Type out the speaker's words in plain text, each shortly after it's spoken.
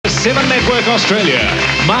Seven Network Australia.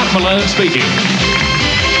 Mark Malone speaking.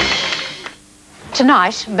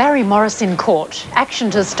 Tonight, Barry Morris in court.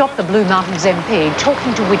 Action to stop the Blue Mountains MP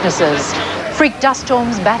talking to witnesses. Freak dust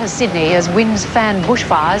storms batter Sydney as winds fan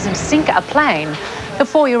bushfires and sink a plane. The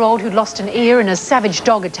 4-year-old who lost an ear in a savage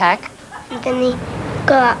dog attack. Then he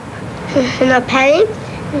got up and I panicked.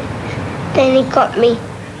 Then he got me.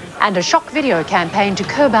 And a shock video campaign to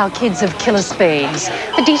curb our kids of killer speeds.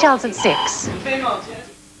 The details at 6.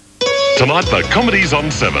 Tonight, the comedies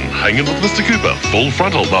on 7. Hanging with Mr. Cooper, Full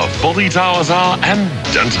Frontal, The Faulty Towers Are, and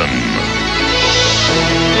Denton.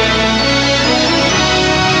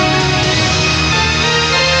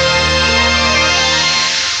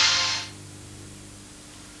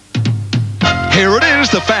 Here it is,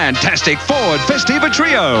 the fantastic Ford Festiva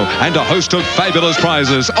Trio, and a host of fabulous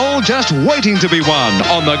prizes, all just waiting to be won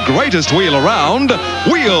on the greatest wheel around,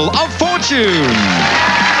 Wheel of Fortune.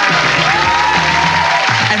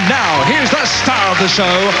 And now, here's the star of the show,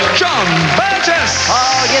 John Burgess.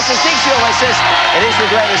 Oh, yes, as Dixie always says, it is the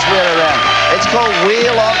greatest wheel around. It's called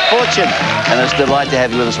Wheel of Fortune. And it's a delight to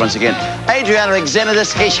have you with us once again. Adriana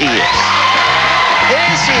Xenides, here she is.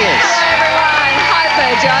 Here she is. Hello, everyone. Hi,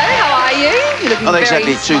 Virgo. How are you? You're looking Not very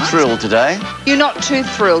exactly too smart. thrilled today. You're not too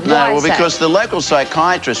thrilled. No, Why well, is that? because the local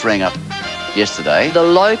psychiatrist rang up yesterday. The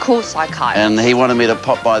local psychiatrist. And he wanted me to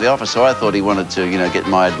pop by the office, so I thought he wanted to, get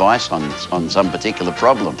my advice on some particular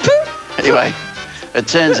problem. Anyway, it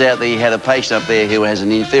turns out that he had a patient up there who has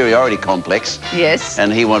an inferiority complex. Yes.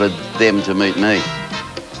 And he wanted them to meet me.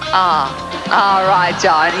 Ah, right,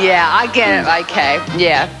 John. Yeah, I get it. Okay,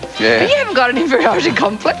 yeah. Yeah. But you haven't got an inferiority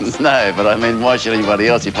complex. No, but I mean, why should anybody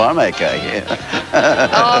else if I'm okay? Yeah.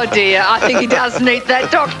 Oh, dear. I think he does need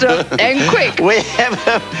that doctor. And quick. We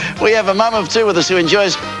have a mum of 2 with us who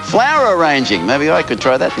enjoys flower arranging. Maybe I could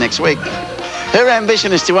try that next week. Her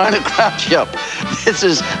ambition is to own a craft shop. This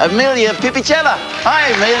is Amelia Pipicella. Hi,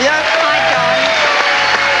 Amelia. Hi,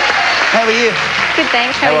 How are you? John. Good,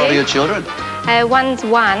 thanks. How old are your children? One's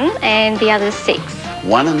 1 and the other's 6.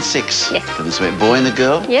 1 and 6. Yes. For the sweet boy and the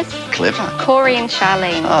girl? Yes. Clever. Corey and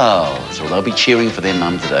Charlene. Oh, so they'll be cheering for their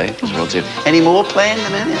mum today as well too. Any more planned,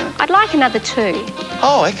 Amelia? I'd like another 2.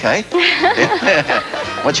 Oh, okay.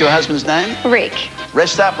 What's your husband's name? Rick.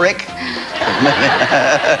 Rest up, Rick.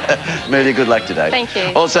 Amelia, good luck today. Thank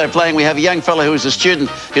you. Also playing, we have a young fellow who is a student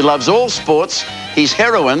who loves all sports. His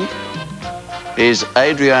heroine is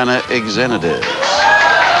Adriana Xenides.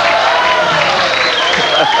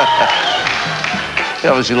 He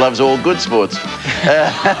obviously loves all good sports.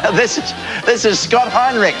 This is Scott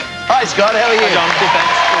Heinrich. Hi, Scott. How are you? Hi, John. Good,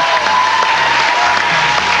 thanks.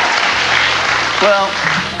 Well,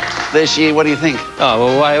 this year, what do you think? Oh,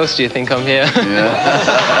 well, why else do you think I'm here? Yeah.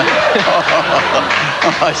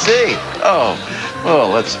 Oh, I see. Oh,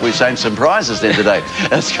 well, we've saved some prizes then today.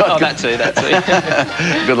 Scott, that too.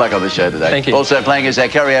 Good luck on the show today. Thank you. Also playing is our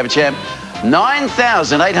carryover champ.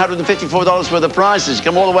 $9,854 worth of prizes.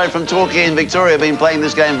 Come all the way from Torquay in Victoria. Been playing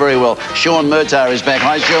this game very well. Sean Murtar is back.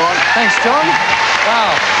 Hi, Sean. Thanks, John.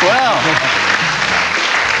 Wow.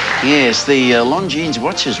 Yes, the Longines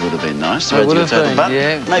watches would have been nice to They add would to your have total, been, but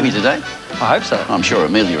yeah. maybe today. I hope so. I'm sure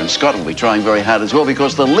Amelia and Scott will be trying very hard as well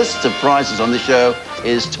because the list of prizes on this show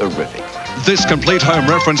is terrific. This complete home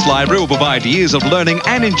reference library will provide years of learning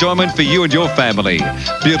and enjoyment for you and your family.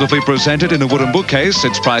 Beautifully presented in a wooden bookcase,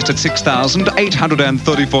 it's priced at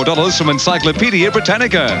 $6,834 from Encyclopedia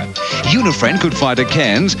Britannica. Unifriend could fly to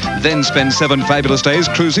Cairns, then spend 7 fabulous days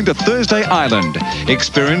cruising to Thursday Island.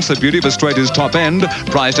 Experience the beauty of Australia's top end,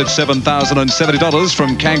 priced at $7,070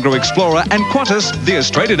 from Kangaroo Explorer and Qantas, the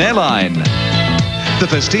Australian airline. The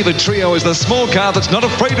Festiva Trio is the small car that's not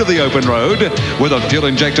afraid of the open road. With a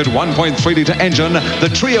fuel-injected 1.3-litre engine, the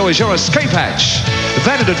Trio is your escape hatch.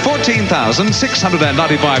 Valued at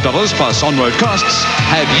 $14,695 plus on-road costs.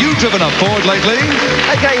 Have you driven a Ford lately?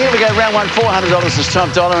 Okay, here we go. Round 1, $400 is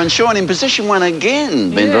top dollar. And Sean in position 1 again.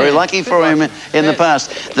 Been very lucky for him in the past.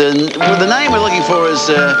 The name we're looking for is...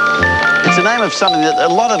 it's a name of something that a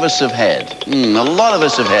lot of us have had. A lot of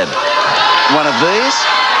us have had one of these.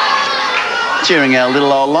 Cheering our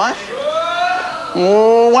little old life.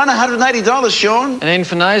 Oh, $180, Sean. An N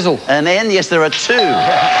for nasal. An N, yes, there are 2. There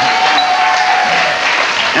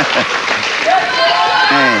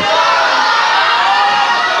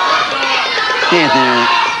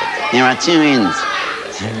are 2 N's.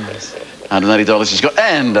 $180 he's got,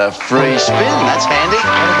 and a free spin. That's handy.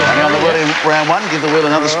 Hang on the wheel in round 1. Give the wheel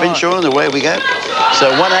another spin, Sean, and away we go.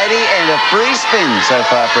 So 180 and a free spin so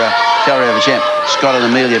far for our carryover champ. Scott and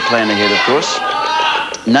Amelia playing ahead, of course.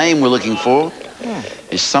 Name we're looking for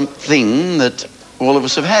is something that all of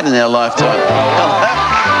us have had in our lifetime.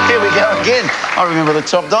 Here we go again. I remember the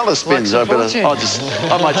top dollar spins. I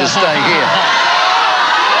might just stay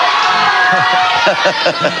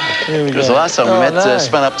here. Because the last time we met,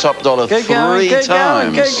 spun up top dollar three times. Keep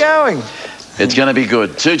going. It's going to be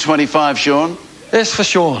good. 225, Sean. S for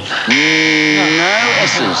Sean. No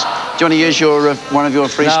S's. Do you want to use your one of your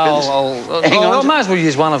free spins? Hang on. I might as well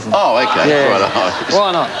use one of them. Oh, okay. Yeah. Right.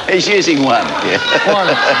 Why not? He's using one. Yeah. Why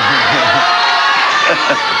not?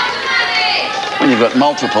 When you've got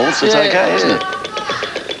multiples, it's okay, isn't it?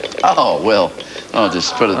 Oh, well, I'll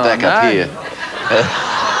just put it back up here.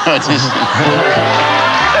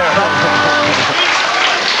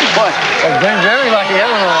 I've been very lucky,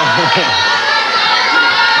 haven't I?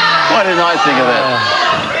 Why didn't I think of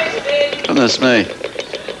that? Goodness me.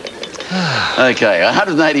 Okay,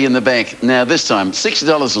 180 in the bank. Now, this time,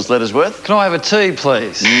 $60 was letters worth. Can I have a tea,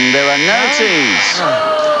 please? There are no teas.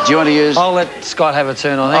 Do you want to use... I'll let Scott have a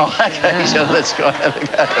turn, I think. Oh, okay, so let Scott have a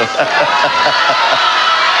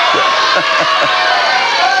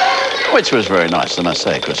go. Which was very nice, I must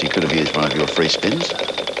say, because he could have used one of your free spins.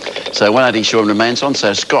 So 180 Sean remains on,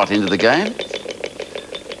 so Scott into the game.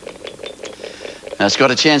 Now,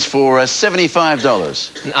 Scott, a chance for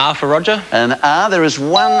 $75. An R for Roger? An R, there is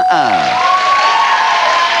one R.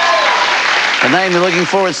 The name you're looking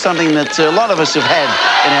for is something that a lot of us have had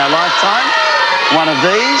in our lifetime. One of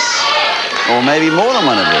these, or maybe more than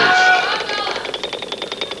one of these.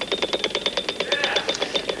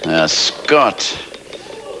 Now, Scott,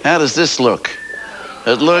 how does this look?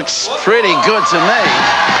 It looks pretty good to me.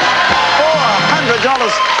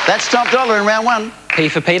 $400. That's top dollar in round one. P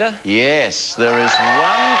for Peter? Yes, there is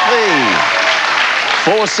one P.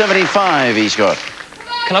 $475 he's got.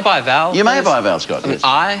 Can I buy a vowel? You may buy a vowel, Scott. An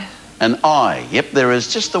I? An I. Yep, there is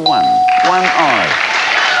just the one. One I.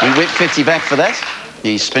 We whip 50 back for that.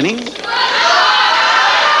 He's spinning.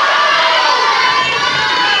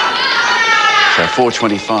 So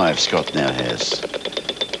 425 Scott now has.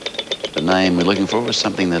 The name we're looking for is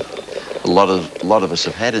something that a lot of us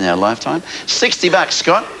have had in our lifetime. $60,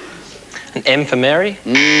 Scott. An M for Mary?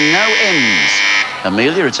 No M's.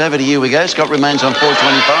 Amelia, it's over to you we go. Scott remains on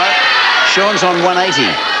 425. Sean's on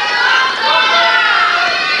 180.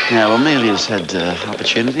 Now, Amelia's had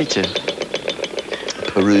opportunity to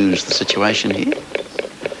peruse the situation here.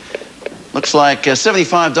 Looks like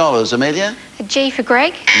 $75, Amelia. A G for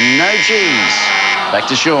Greg. No G's. Back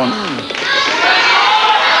to Sean.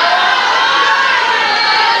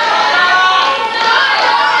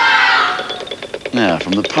 Now,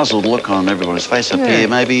 from the puzzled look on everybody's face up here,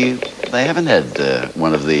 maybe they haven't had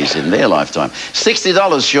one of these in their lifetime.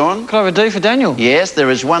 $60, Sean. Could I have a D for Daniel? Yes, there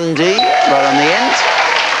is one D right on the end.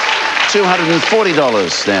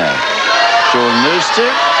 $240 now. Sean moves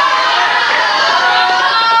to.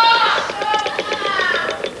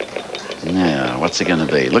 Now, what's it going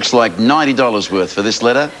to be? Looks like $90 worth for this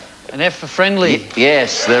letter. An F for friendly.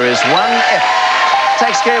 Yes, there is one F.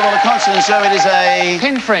 Takes care of all the consonants, so it is a...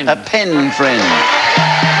 Pen friend. A pen friend.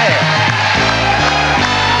 Yeah.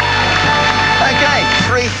 Okay,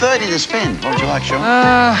 $330 to spend. What would you like, Sean?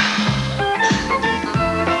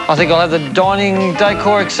 I think I'll have the dining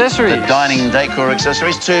decor accessories. The dining decor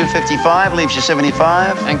accessories, $255, leaves you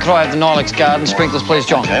 $75. And could I have the Nilex garden sprinklers, please,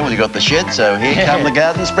 John? Okay, well, you got the shed, so here come the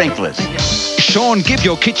garden sprinklers. Sean, give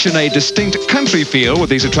your kitchen a distinct country feel with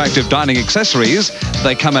these attractive dining accessories.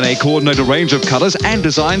 They come in a coordinated range of colours and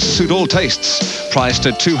designs to suit all tastes. Priced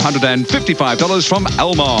at $255 from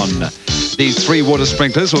Almon. These 3 water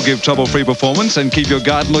sprinklers will give trouble-free performance and keep your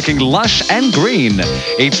garden looking lush and green.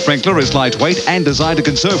 Each sprinkler is lightweight and designed to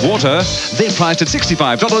conserve water. They're priced at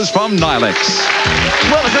 $65 from Nilex.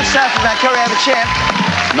 Well, a good start from our Curry-Over champ.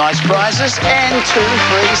 Nice prizes and 2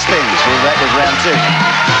 free spins. We'll be back with round 2.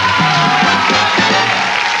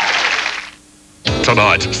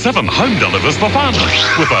 Tonight, 7 home delivers the fun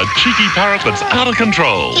with a cheeky parrot that's out of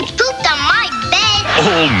control. It pooped on my bed.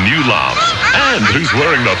 All new laughs. And who's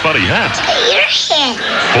wearing the funny hat? Your head.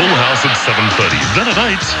 Full house at 7:30, then at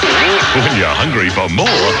 8. When you're hungry for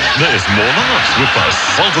more, there's more laughs with the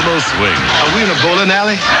Salt of the Swing. Are we in a bowling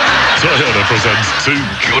alley? Toyota presents 2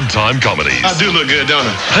 good time comedies. I do look good, don't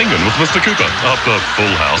I? Hanging with Mr. Cooper up the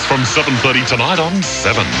Full House from 7:30 tonight on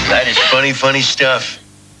 7. That is funny, funny stuff.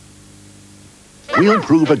 We'll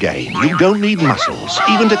prove again you don't need muscles,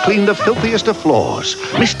 even to clean the filthiest of floors.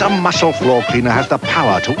 Mr. Muscle Floor Cleaner has the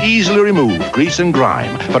power to easily remove grease and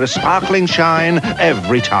grime for a sparkling shine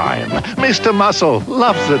every time. Mr. Muscle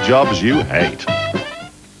loves the jobs you hate.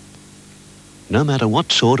 No matter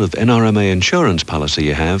what sort of NRMA insurance policy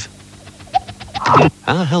you have,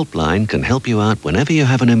 our helpline can help you out whenever you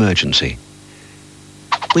have an emergency.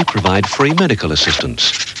 We provide free medical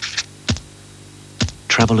assistance,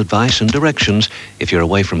 travel advice and directions if you're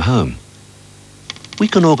away from home. We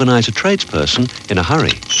can organise a tradesperson in a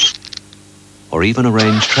hurry, or even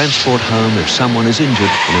arrange transport home if someone is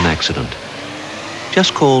injured in an accident.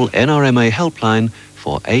 Just call NRMA Helpline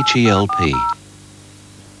for HELP.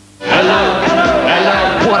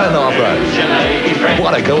 What an offer!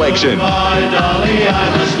 What a collection!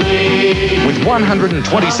 With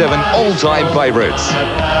 127 all-time favourites.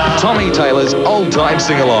 Tommy Taylor's old-time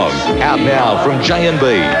sing-along, out now from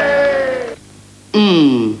J&B.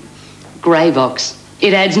 Gravox.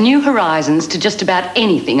 It adds new horizons to just about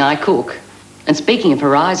anything I cook. And speaking of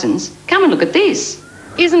horizons, come and look at this.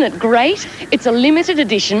 Isn't it great? It's a limited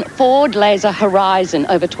edition Ford Laser Horizon,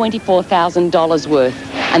 over $24,000 worth.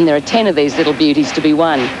 And there are 10 of these little beauties to be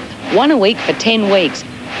won. One a week for 10 weeks.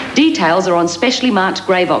 Details are on specially marked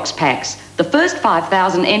Gravox packs. The first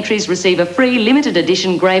 5,000 entries receive a free limited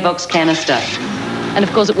edition Gravox canister. And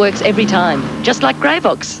of course it works every time, just like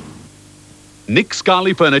Gravox. Nick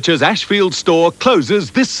Scarley Furniture's Ashfield store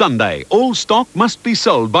closes this Sunday. All stock must be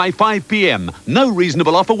sold by 5 p.m. No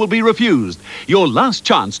reasonable offer will be refused. Your last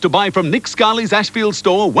chance to buy from Nick Scarley's Ashfield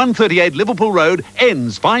store, 138 Liverpool Road,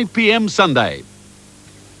 ends 5 p.m. Sunday.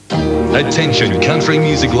 Attention country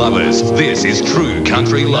music lovers, this is True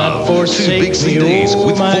Country Love. 2 big CDs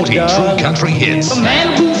with 40 true country hits.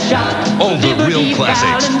 All the real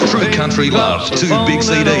classics. True Country Love, 2 big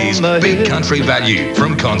CDs, big country value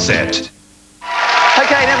from Concept.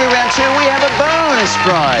 Okay, in every round 2, we have a bonus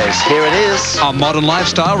prize. Here it is. Our modern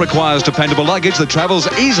lifestyle requires dependable luggage that travels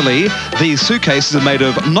easily. These suitcases are made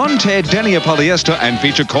of non-tear denier polyester and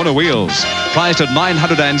feature corner wheels. Priced at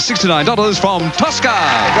 $969 from Tosca.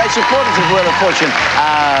 Great supporters of Wheel of Fortune,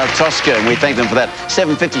 Tosca, and we thank them for that.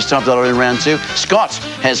 $7.50's top dollar in round 2. Scott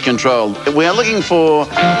has control. We are looking for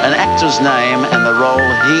an actor's name and the role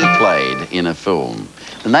he played in a film.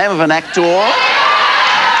 The name of an actor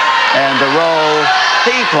and the role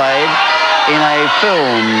he played in a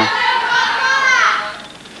film.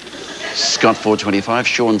 Scott 425,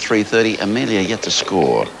 Sean 330, Amelia yet to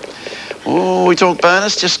score. Oh, we talk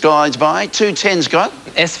bonus, just glides by. 210, Scott.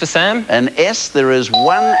 S for Sam. An S, there is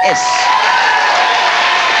one S.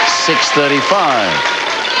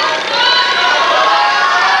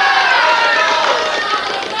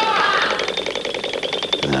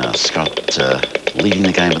 635. Now, Scott leading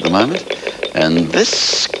the game at the moment. And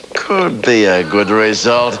this could be a good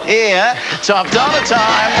result here. Top dollar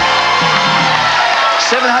time.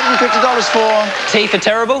 $750 for... T for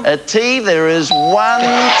terrible? A T, there is one T.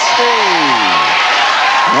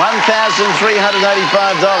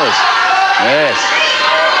 $1,385. Yes.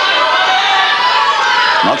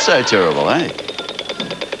 Not so terrible, eh?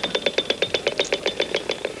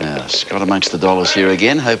 Now, Scott amongst the dollars here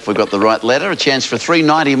again. Hope we've got the right letter. A chance for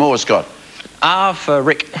 $390 more, Scott. R for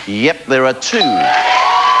Rick. Yep, there are 2. 2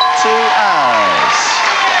 R's.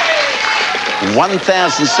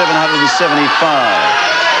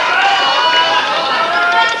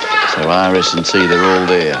 $1,775. So R, S and T, they're all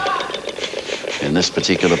there. In this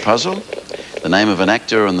particular puzzle, the name of an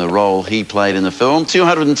actor and the role he played in the film.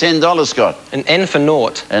 $210, Scott. An N for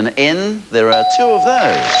naught. An N, there are 2 of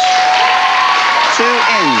those. 2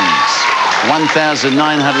 N's.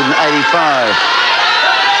 $1,985.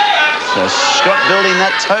 So Scott building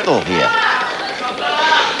that total here.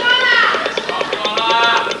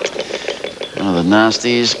 One of the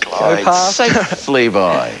nasties glides safely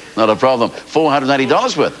by. Not a problem.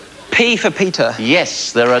 $480 worth. P for Peter.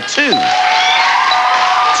 Yes, there are 2. 2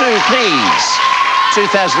 P's.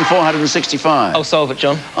 $2,465. I'll solve it,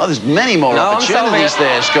 John. Oh, there's many more opportunities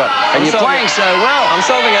there, Scott. And you're playing so well. I'm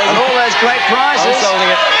solving it. And all those great prizes. I'm solving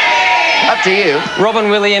it. Up to you.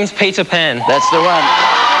 Robin Williams, Peter Pan. That's the one.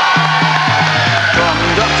 From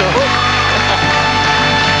Dr. Hook.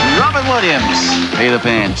 Robin Williams, Peter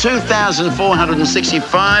Pan.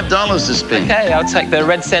 $2,465 to spend. Okay, I'll take the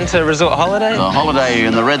Red Centre Resort holiday. The holiday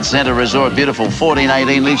in the Red Centre Resort, beautiful.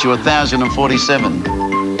 1418 leaves you $1,047.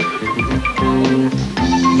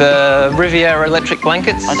 The Riviera electric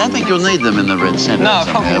blankets. I don't think you'll need them in the Red Centre. No, I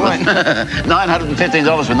probably won't.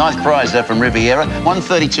 $915 with nice prize there from Riviera.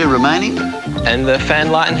 $132 remaining. And the fan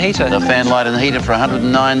light and heater. The fan light and heater for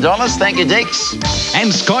 $109. Thank you, Dix.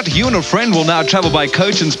 And Scott, you and a friend will now travel by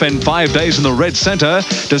coach and spend 5 days in the Red Centre.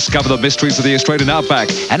 Discover the mysteries of the Australian outback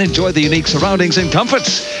and enjoy the unique surroundings and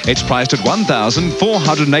comforts. It's priced at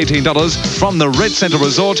 $1,418 from the Red Centre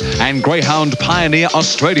Resort and Greyhound Pioneer,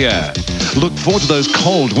 Australia. Look forward to those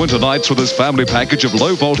cold winter nights with this family package of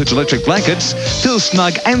low-voltage electric blankets. Feel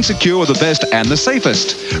snug and secure with the best and the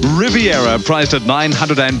safest. Riviera, priced at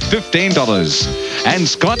 $915. furnaces. And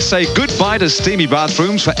Scott say goodbye to steamy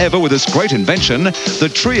bathrooms forever with this great invention. The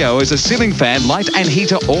Trio is a ceiling fan, light and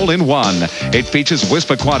heater all in one. It features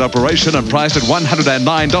whisper quiet operation and priced at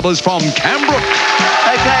 $109 from Cambrook.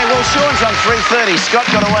 Okay, well, Sean's on 330. Scott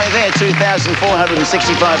got away there,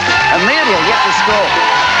 2,465. Amelia yet to score.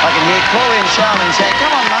 I can hear Corey and Charlene saying,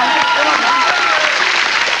 come on, Mum. Come on, Mum.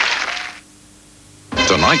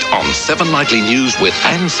 Tonight on 7 Nightly News with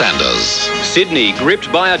Ann Sanders. Sydney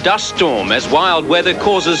gripped by a dust storm as wild weather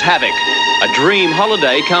causes havoc. A dream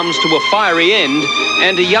holiday comes to a fiery end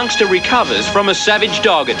and a youngster recovers from a savage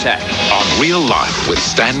dog attack. On Real Life with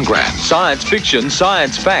Stan Grant. Science fiction,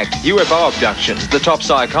 science fact. UFO abductions. The top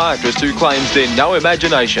psychiatrist who claims they're no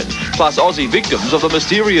imagination. Plus Aussie victims of the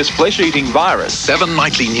mysterious flesh-eating virus. 7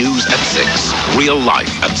 Nightly News at 6. Real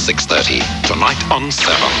Life at 6:30. Tonight on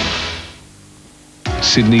 7.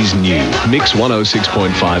 Sydney's new Mix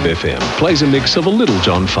 106.5 FM plays a mix of a little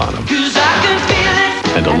John Farnham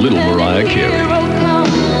and a little Mariah Carey.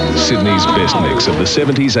 Sydney's best mix of the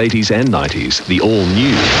 70s, 80s and 90s. The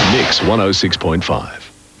all-new Mix 106.5.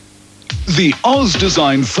 The Oz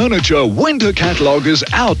Design Furniture Winter Catalogue is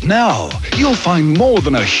out now. You'll find more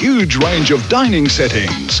than a huge range of dining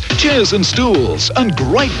settings, chairs and stools, and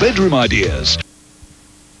great bedroom ideas.